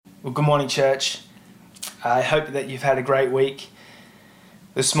Well, good morning, church. I hope that you've had a great week.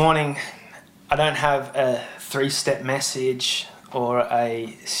 This morning, I don't have a 3-step message or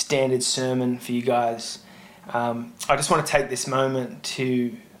a standard sermon for you guys. I just want to take this moment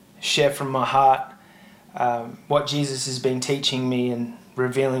to share from my heart what Jesus has been teaching me and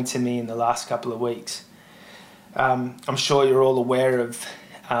revealing to me in the last couple of weeks. I'm sure you're all aware of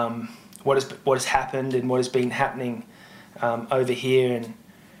what has happened and what has been happening over here, and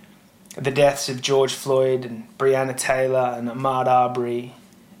the deaths of George Floyd and Breonna Taylor and Ahmaud Arbery,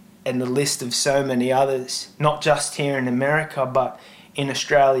 and the list of so many others, not just here in America, but in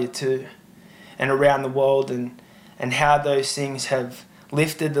Australia too, and around the world, and how those things have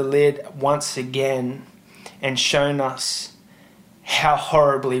lifted the lid once again and shown us how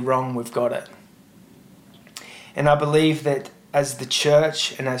horribly wrong we've got it. And I believe that as the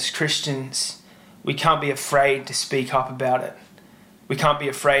church and as Christians, we can't be afraid to speak up about it. We can't be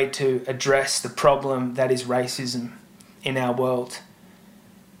afraid to address the problem that is racism in our world.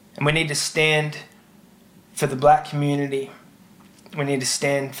 And we need to stand for the black community. We need to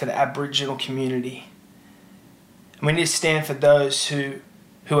stand for the Aboriginal community. And we need to stand for those who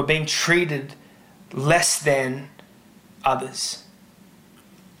are being treated less than others.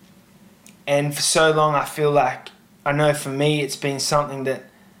 And for so long, I feel like, I know for me, it's been something that,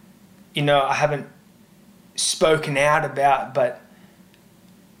 I haven't spoken out about, but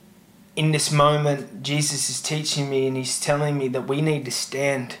in this moment, Jesus is teaching me and he's telling me that we need to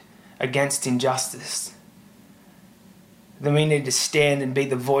stand against injustice. That we need to stand and be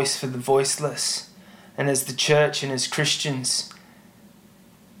the voice for the voiceless. And as the church and as Christians,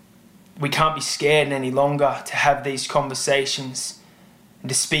 we can't be scared any longer to have these conversations and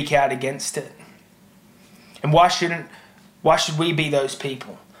to speak out against it. And why should we be those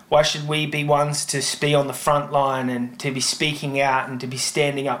people? Why should we be ones to be on the front line and to be speaking out and to be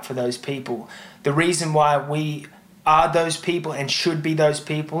standing up for those people? The reason why we are those people and should be those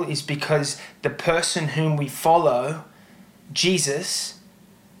people is because the person whom we follow, Jesus,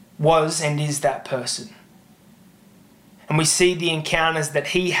 was and is that person. And we see the encounters that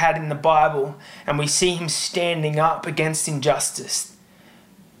he had in the Bible, and we see him standing up against injustice.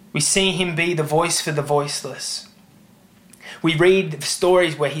 We see him be the voice for the voiceless. We read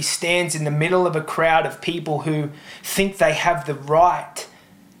stories where he stands in the middle of a crowd of people who think they have the right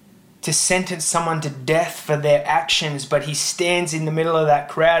to sentence someone to death for their actions, but he stands in the middle of that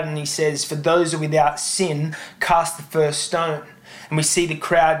crowd and he says, "For those without sin, cast the first stone." And we see the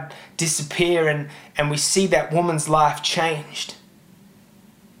crowd disappear and we see that woman's life changed.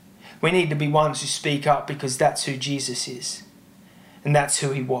 We need to be ones who speak up because that's who Jesus is and that's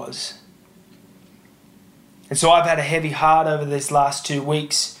who he was. And so I've had a heavy heart over these last 2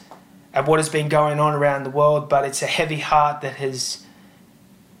 weeks at what has been going on around the world, but it's a heavy heart that has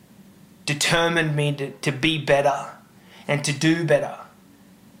determined me to be better and to do better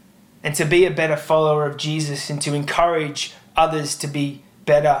and to be a better follower of Jesus and to encourage others to be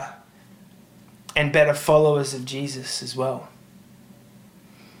better and better followers of Jesus as well.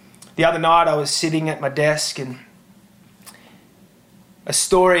 The other night I was sitting at my desk and a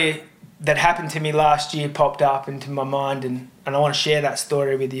story that happened to me last year popped up into my mind, and I want to share that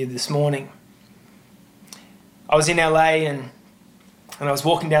story with you this morning. I was in LA and I was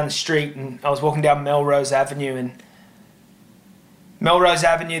walking down the street, and I was walking down Melrose Avenue, and Melrose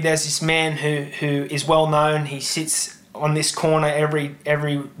Avenue, there's this man who is well known. He sits on this corner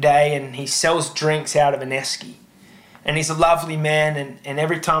every day and he sells drinks out of an esky. And he's a lovely man, and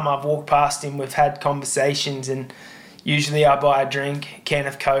every time I've walked past him, we've had conversations, and usually I buy a drink, a can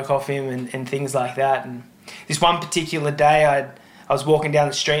of Coke off him and things like that. And this one particular day I was walking down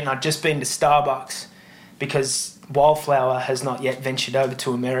the street and I'd just been to Starbucks because Wildflower has not yet ventured over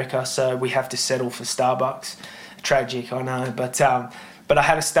to America, so we have to settle for Starbucks. Tragic, I know, but I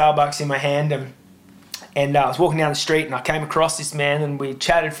had a Starbucks in my hand and I was walking down the street and I came across this man and we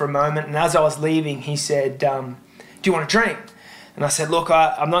chatted for a moment, and as I was leaving he said, "Do you want a drink?" And I said, "Look,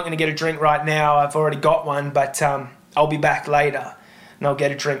 I'm not going to get a drink right now. I've already got one, but I'll be back later and I'll get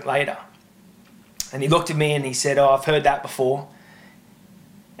a drink later." And he looked at me and he said, "Oh, I've heard that before."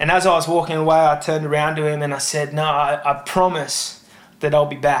 And as I was walking away, I turned around to him and I said, "No, I promise that I'll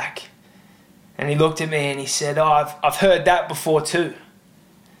be back." And he looked at me and he said, "Oh, I've heard that before too."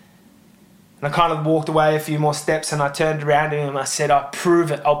 And I kind of walked away a few more steps and I turned around to him and I said, I'll prove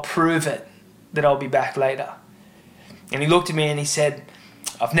it that I'll be back later." And he looked at me and he said,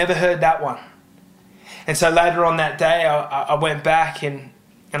 "I've never heard that one." And so later on that day, I went back and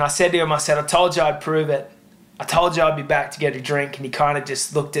I said to him, I said, "I told you I'd prove it. I told you I'd be back to get a drink." And he kind of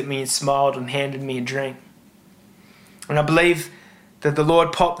just looked at me and smiled and handed me a drink. And I believe that the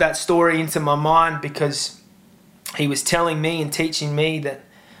Lord popped that story into my mind because he was telling me and teaching me that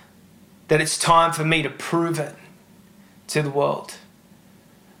it's time for me to prove it to the world.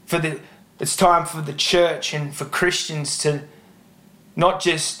 It's time for the church and for Christians to not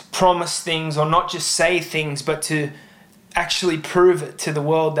just promise things or not just say things, but to actually prove it to the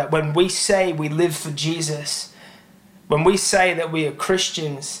world that when we say we live for Jesus, when we say that we are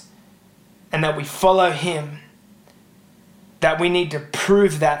Christians and that we follow him, that we need to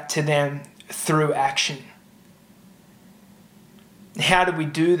prove that to them through action. How do we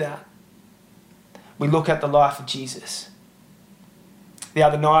do that? We look at the life of Jesus. The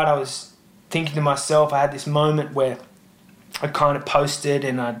other night I was thinking to myself, I had this moment where I kind of posted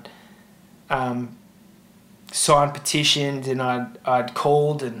and I'd signed petitions and I'd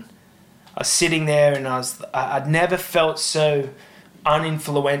called, and I was sitting there and I'd never felt so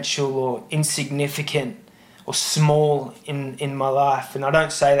uninfluential or insignificant or small in my life. And I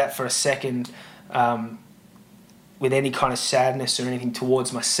don't say that for a second with any kind of sadness or anything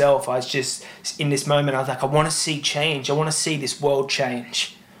towards myself. I was just, in this moment, I was like, I want to see change. I want to see this world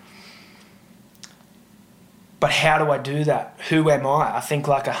change. But how do I do that? Who am I? I think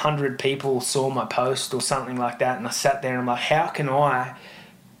like 100 people saw my post or something like that, and I sat there and I'm like, how can I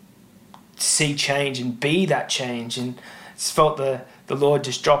see change and be that change? And I just felt the Lord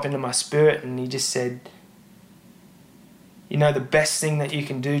just drop into my spirit, and he just said, you know, the best thing that you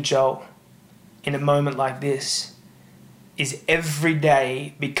can do, Joel, in a moment like this is every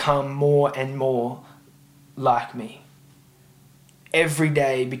day become more and more like me. Every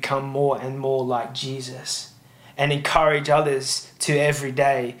day become more and more like Jesus, and encourage others to every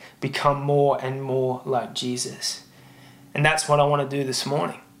day become more and more like Jesus. And that's what I want to do this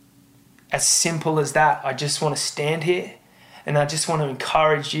morning. As simple as that, I just want to stand here and I just want to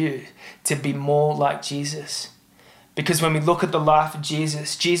encourage you to be more like Jesus. Because when we look at the life of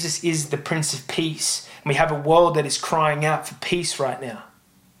Jesus, Jesus is the Prince of Peace. And we have a world that is crying out for peace right now.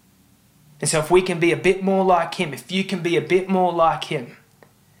 And so if we can be a bit more like him, if you can be a bit more like him,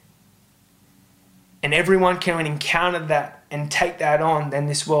 and everyone can encounter that and take that on, then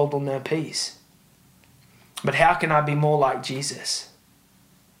this world will know peace. But how can I be more like Jesus?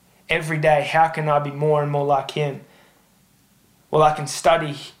 Every day, how can I be more and more like him? Well, I can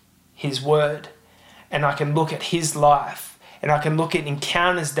study his word, and I can look at his life, and I can look at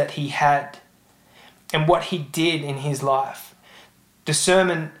encounters that he had and what he did in his life. The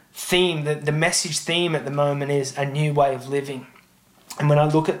sermon theme, the message theme at the moment is a new way of living. And when I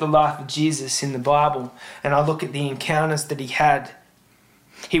look at the life of Jesus in the Bible and I look at the encounters that he had,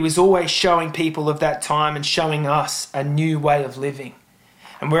 he was always showing people of that time and showing us a new way of living.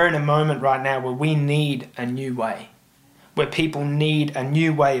 And we're in a moment right now where we need a new way, where people need a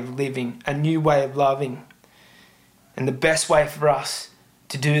new way of living, a new way of loving. And the best way for us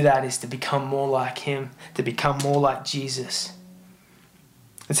to do that is to become more like him, to become more like Jesus.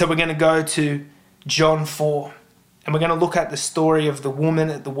 And so we're going to go to John 4, and we're going to look at the story of the woman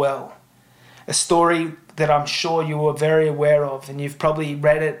at the well, a story that I'm sure you are very aware of, and you've probably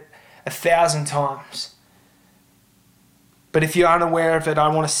read it 1,000 times. But if you're unaware of it, I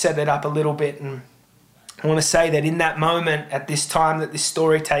want to set it up a little bit, and I want to say that in that moment, at this time that this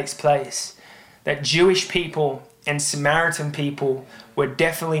story takes place, that Jewish people and Samaritan people were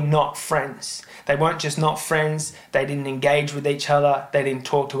definitely not friends. They weren't just not friends, they didn't engage with each other, they didn't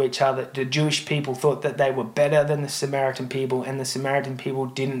talk to each other. The Jewish people thought that they were better than the Samaritan people, and the Samaritan people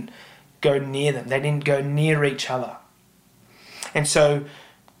didn't go near them. They didn't go near each other. And so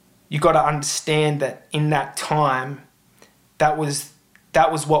you've got to understand that in that time, that was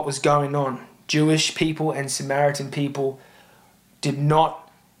what was going on. Jewish people and Samaritan people did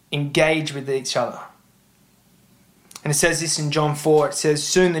not engage with each other. And it says this in John 4, it says,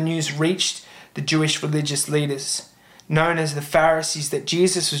 soon the news reached the Jewish religious leaders, known as the Pharisees, that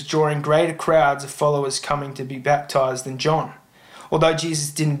Jesus was drawing greater crowds of followers coming to be baptized than John. Although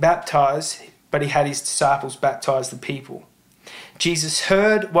Jesus didn't baptize, but he had his disciples baptize the people. Jesus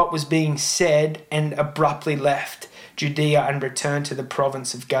heard what was being said and abruptly left Judea and returned to the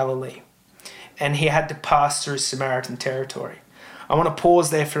province of Galilee. And he had to pass through Samaritan territory. I want to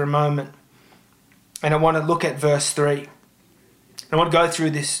pause there for a moment, and I want to look at verse 3. I want to go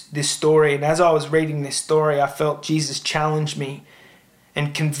through this story, and as I was reading this story, I felt Jesus challenge me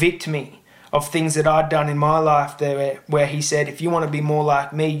and convict me of things that I'd done in my life there, where he said, if you want to be more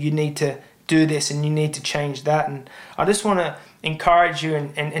like me, you need to do this and you need to change that. And I just want to encourage you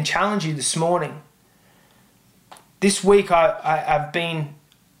and challenge you this morning. This week I've been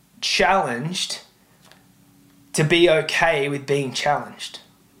challenged to be okay with being challenged,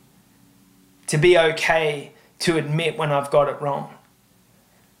 to be okay to admit when I've got it wrong,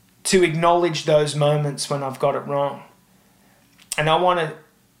 to acknowledge those moments when I've got it wrong. And I want to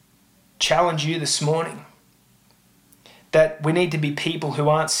challenge you this morning that we need to be people who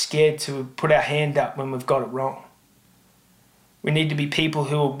aren't scared to put our hand up when we've got it wrong. We need to be people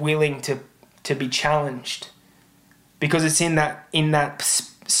who are willing to be challenged, because it's in that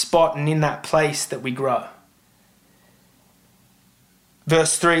spot and in that place that we grow.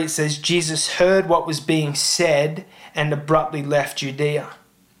 Verse 3, it says, Jesus heard what was being said and abruptly left Judea.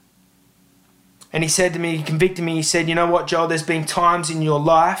 And he said to me, he convicted me, he said, you know what, Joel, there's been times in your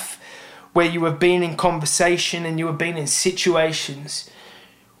life where you have been in conversation and you have been in situations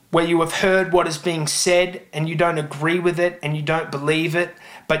where you have heard what is being said and you don't agree with it and you don't believe it,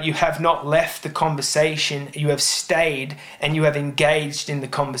 but you have not left the conversation. You have stayed and you have engaged in the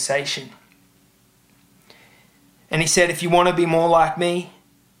conversation. And he said, if you want to be more like me,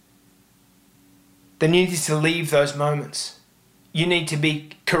 then you need to leave those moments. You need to be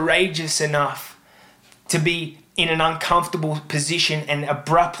courageous enough to be in an uncomfortable position and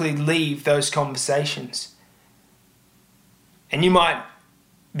abruptly leave those conversations. And you might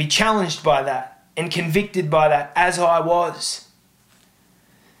be challenged by that and convicted by that, as I was.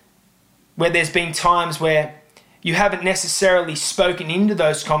 Where there's been times where you haven't necessarily spoken into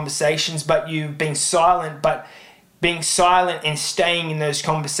those conversations, but you've been silent. But being silent and staying in those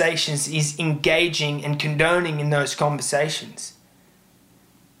conversations is engaging and condoning in those conversations.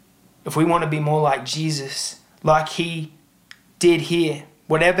 If we want to be more like Jesus, like he did here,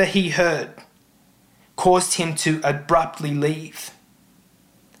 whatever he heard caused him to abruptly leave.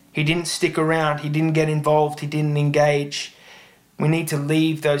 He didn't stick around. He didn't get involved. He didn't engage. We need to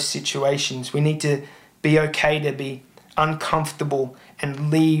leave those situations. We need to be okay to be uncomfortable and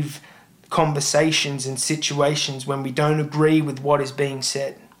leave conversations and situations when we don't agree with what is being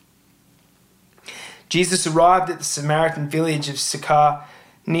said. Jesus arrived at the Samaritan village of Sychar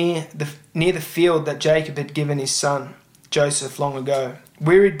near the field that Jacob had given his son Joseph long ago.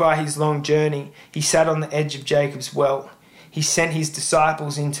 Wearied by his long journey, he sat on the edge of Jacob's well. He sent his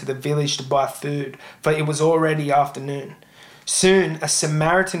disciples into the village to buy food, for it was already afternoon. Soon a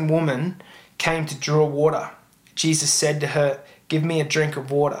Samaritan woman came to draw water. Jesus said to her, "Give me a drink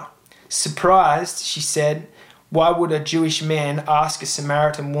of water." Surprised, she said, "Why would a Jewish man ask a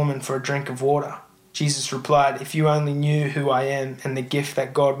Samaritan woman for a drink of water?" Jesus replied, "If you only knew who I am and the gift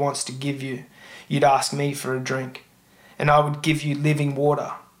that God wants to give you, you'd ask me for a drink, and I would give you living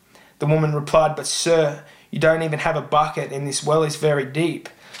water." The woman replied, "But sir, you don't even have a bucket and this well is very deep.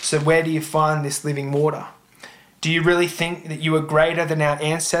 So where do you find this living water? Do you really think that you are greater than our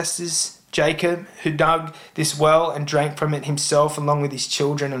ancestors, Jacob, who dug this well and drank from it himself along with his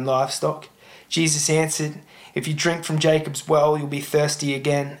children and livestock?" Jesus answered, "If you drink from Jacob's well, you'll be thirsty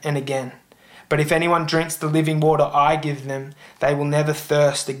again and again. But if anyone drinks the living water I give them, they will never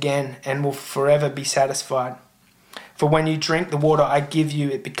thirst again and will forever be satisfied. For when you drink the water I give you,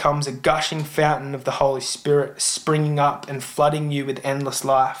 it becomes a gushing fountain of the Holy Spirit, springing up and flooding you with endless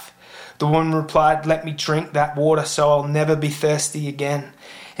life." The woman replied, "Let me drink that water so I'll never be thirsty again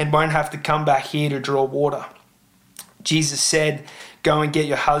and won't have to come back here to draw water." Jesus said, "Go and get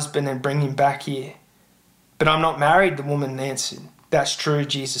your husband and bring him back here." "But I'm not married," the woman answered. "That's true,"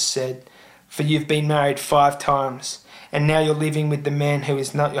 Jesus said, "for you've been married 5 times, and now you're living with the man who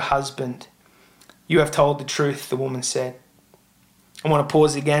is not your husband." "You have told the truth," the woman said. I want to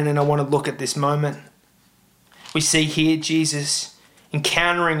pause again and I want to look at this moment. We see here Jesus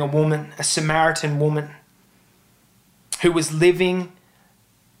encountering a woman, a Samaritan woman, who was living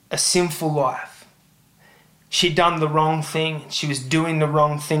a sinful life. She'd done the wrong thing. She was doing the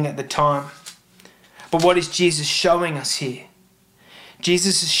wrong thing at the time. But what is Jesus showing us here?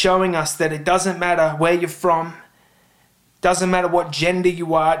 Jesus is showing us that it doesn't matter where you're from, doesn't matter what gender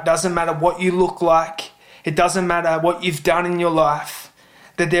you are, it doesn't matter what you look like, it doesn't matter what you've done in your life,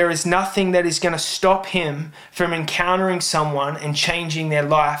 that there is nothing that is going to stop him from encountering someone and changing their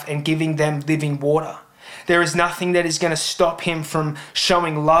life and giving them living water. There is nothing that is going to stop him from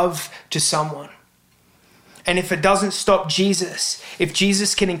showing love to someone. And if it doesn't stop Jesus, if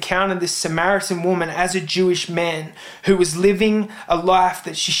Jesus can encounter this Samaritan woman as a Jewish man who was living a life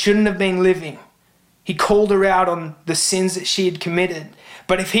that she shouldn't have been living, he called her out on the sins that she had committed.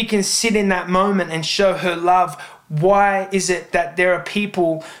 But if he can sit in that moment and show her love, why is it that there are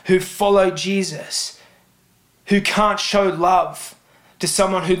people who follow Jesus who can't show love to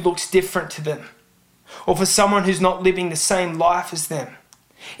someone who looks different to them, or for someone who's not living the same life as them?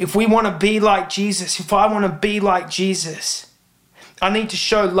 If we want to be like Jesus, if I want to be like Jesus, I need to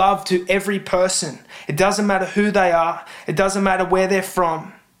show love to every person. It doesn't matter who they are. It doesn't matter where they're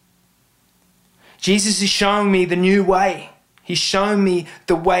from. Jesus is showing me the new way. He's shown me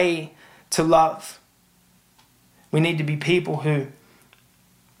the way to love. We need to be people who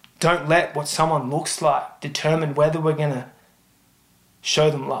don't let what someone looks like determine whether we're going to show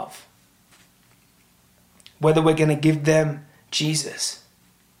them love, whether we're going to give them Jesus.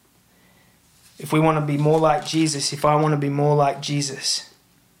 If we want to be more like Jesus, if I want to be more like Jesus,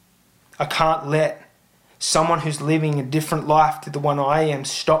 I can't let someone who's living a different life to the one I am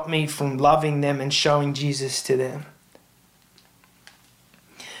stop me from loving them and showing Jesus to them.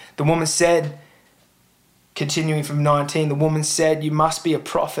 The woman said, continuing from 19, the woman said, "You must be a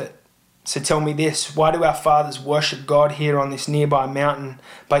prophet. So tell me this, why do our fathers worship God here on this nearby mountain,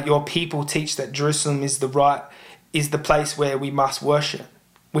 but your people teach that Jerusalem is the place where we must worship?"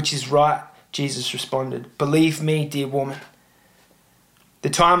 "Which is right," Jesus responded. "Believe me, dear woman,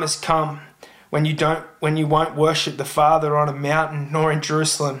 the time has come when you won't worship the Father on a mountain nor in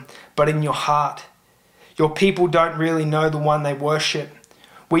Jerusalem, but in your heart. Your people don't really know the one they worship.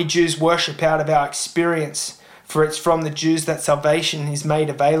 We Jews worship out of our experience, for it's from the Jews that salvation is made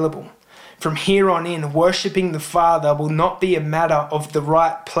available. From here on in, worshipping the Father will not be a matter of the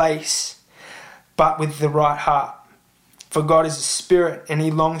right place, but with the right heart. For God is a spirit, and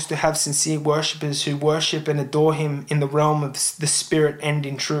he longs to have sincere worshippers who worship and adore him in the realm of the spirit and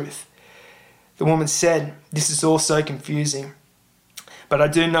in truth." The woman said, "This is all so confusing, but I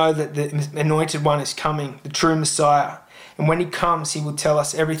do know that the anointed one is coming, the true Messiah. And when he comes, he will tell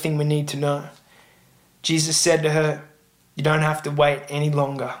us everything we need to know." Jesus said to her, "You don't have to wait any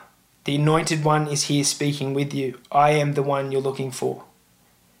longer. The anointed one is here speaking with you. I am the one you're looking for."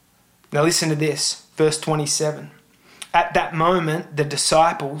 Now listen to this, verse 27. At that moment, the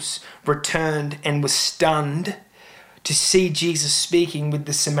disciples returned and were stunned to see Jesus speaking with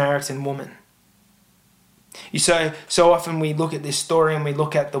the Samaritan woman. You so often we look at this story and we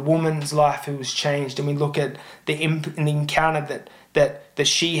look at the woman's life who was changed, and we look at the encounter that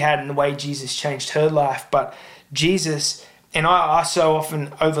she had and the way Jesus changed her life. But Jesus, and I so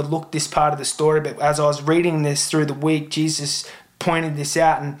often overlook this part of the story, but as I was reading this through the week, Jesus pointed this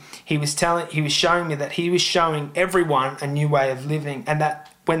out, and he was showing me that he was showing everyone a new way of living, and that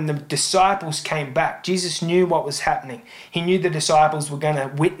when the disciples came back, Jesus knew what was happening. He knew the disciples were going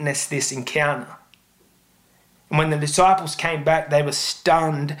to witness this encounter. And when the disciples came back, they were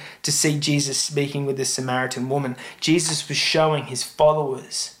stunned to see Jesus speaking with this Samaritan woman. Jesus was showing his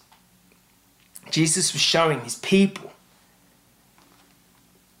followers, Jesus was showing his people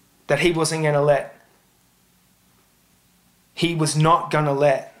that he was not going to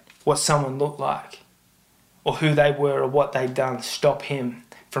let what someone looked like or who they were or what they'd done stop him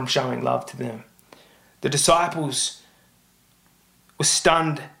from showing love to them. The disciples were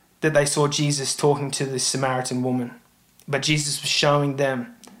stunned that they saw Jesus talking to this Samaritan woman, but Jesus was showing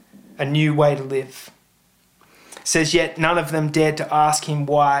them a new way to live. It says, yet none of them dared to ask him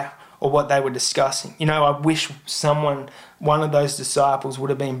why or what they were discussing. You know, I wish one of those disciples would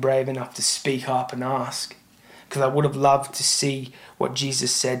have been brave enough to speak up and ask, because I would have loved to see what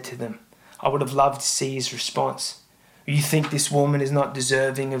Jesus said to them. I would have loved to see his response. You think this woman is not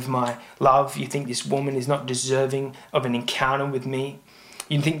deserving of my love? You think this woman is not deserving of an encounter with me?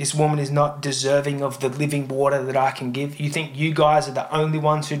 You think this woman is not deserving of the living water that I can give? You think you guys are the only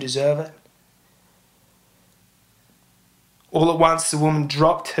ones who deserve it? All at once, the woman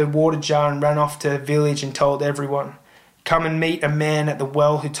dropped her water jar and ran off to her village and told everyone, "Come and meet a man at the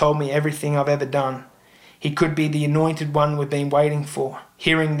well who told me everything I've ever done. He could be the anointed one we've been waiting for."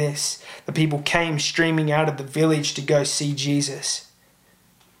 Hearing this, the people came streaming out of the village to go see Jesus.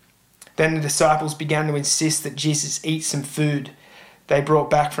 Then the disciples began to insist that Jesus eat some food they brought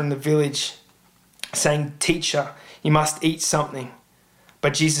back from the village, saying, "Teacher, you must eat something."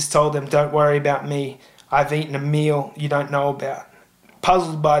 But Jesus told them, "Don't worry about me. I've eaten a meal you don't know about."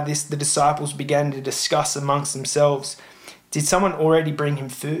 Puzzled by this, the disciples began to discuss amongst themselves, "Did someone already bring him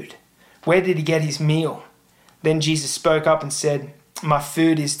food? Where did he get his meal?" Then Jesus spoke up and said, "My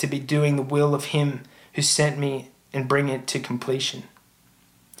food is to be doing the will of him who sent me and bring it to completion."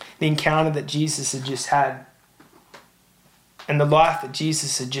 The encounter that Jesus had just had and the life that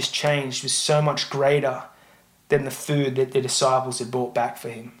Jesus had just changed was so much greater than the food that the disciples had brought back for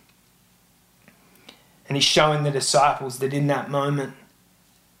him. And he's showing the disciples that in that moment,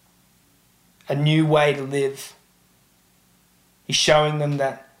 a new way to live. He's showing them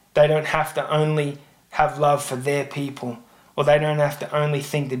that they don't have to only have love for their people, or they don't have to only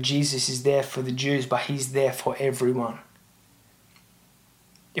think that Jesus is there for the Jews, but he's there for everyone.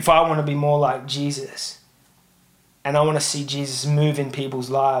 If I want to be more like Jesus, and I want to see Jesus move in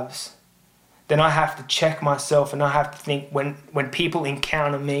people's lives, then I have to check myself, and I have to think when people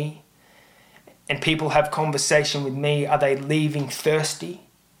encounter me and people have conversation with me, are they leaving thirsty?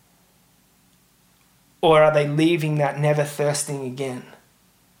 Or are they leaving that never thirsting again?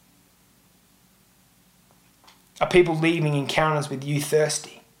 Are people leaving encounters with you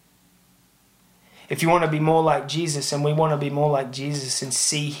thirsty? If you want to be more like Jesus, and we want to be more like Jesus and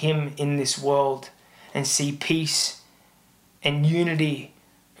see him in this world and see peace and unity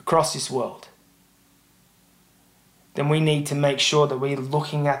across this world, then we need to make sure that we're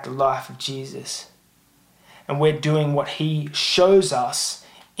looking at the life of Jesus and we're doing what he shows us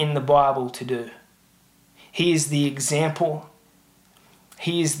in the Bible to do. He is the example.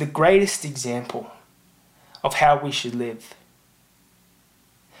 He is the greatest example of how we should live.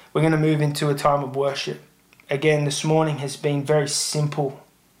 We're going to move into a time of worship. Again, this morning has been very simple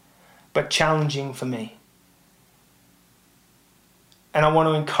but challenging for me. And I want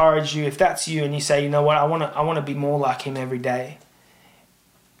to encourage you, if that's you and you say, you know what, I want to be more like him every day.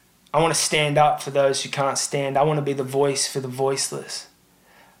 I want to stand up for those who can't stand. I want to be the voice for the voiceless.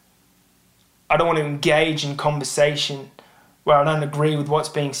 I don't want to engage in conversation where I don't agree with what's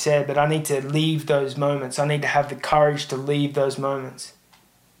being said, but I need to leave those moments. I need to have the courage to leave those moments.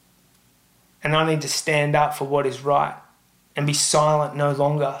 And I need to stand up for what is right and be silent no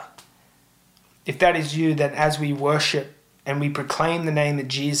longer. If that is you, then as we worship and we proclaim the name of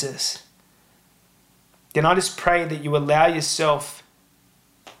Jesus, then I just pray that you allow yourself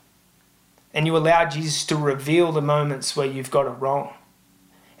and you allow Jesus to reveal the moments where you've got it wrong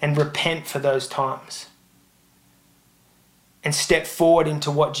and repent for those times and step forward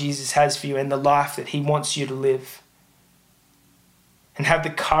into what Jesus has for you and the life that he wants you to live, and have the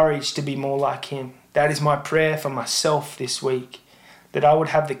courage to be more like him. That is my prayer for myself this week, that I would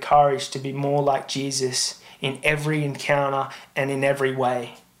have the courage to be more like Jesus in every encounter and in every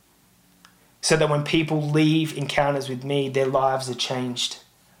way, so that when people leave encounters with me, their lives are changed.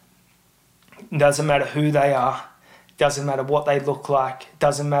 It doesn't matter who they are, it doesn't matter what they look like, it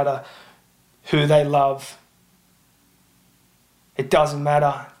doesn't matter who they love. It doesn't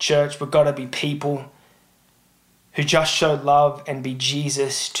matter, church. We've got to be people who just show love and be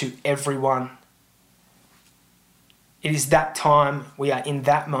Jesus to everyone. It is that time. We are in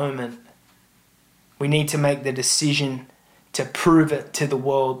that moment. We need to make the decision to prove it to the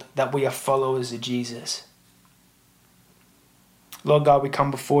world that we are followers of Jesus. Lord God, we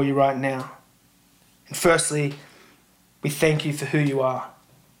come before you right now. And firstly, we thank you for who you are.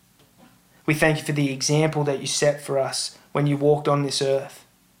 We thank you for the example that you set for us when you walked on this earth,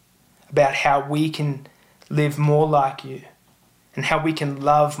 about how we can live more like you and how we can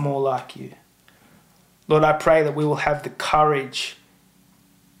love more like you. Lord, I pray that we will have the courage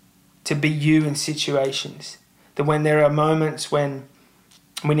to be you in situations, that when there are moments when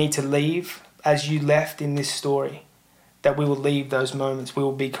we need to leave, as you left in this story, that we will leave those moments. We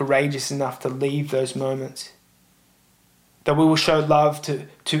will be courageous enough to leave those moments, that we will show love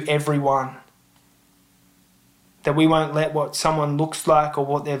to everyone, that we won't let what someone looks like or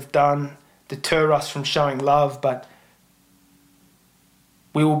what they've done deter us from showing love, but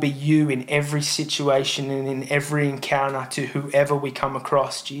we will be you in every situation and in every encounter to whoever we come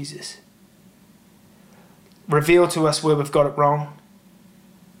across, Jesus. Reveal to us where we've got it wrong.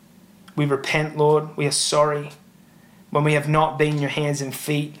 We repent, Lord. We are sorry when we have not been your hands and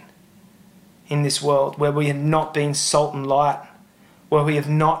feet in this world, where we have not been salt and light, where we have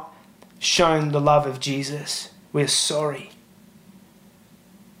not shown the love of Jesus. We are sorry.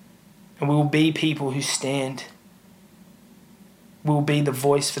 And we will be people who stand. We will be the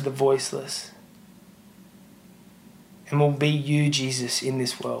voice for the voiceless. And we'll be you, Jesus, in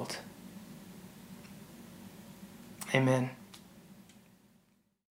this world. Amen.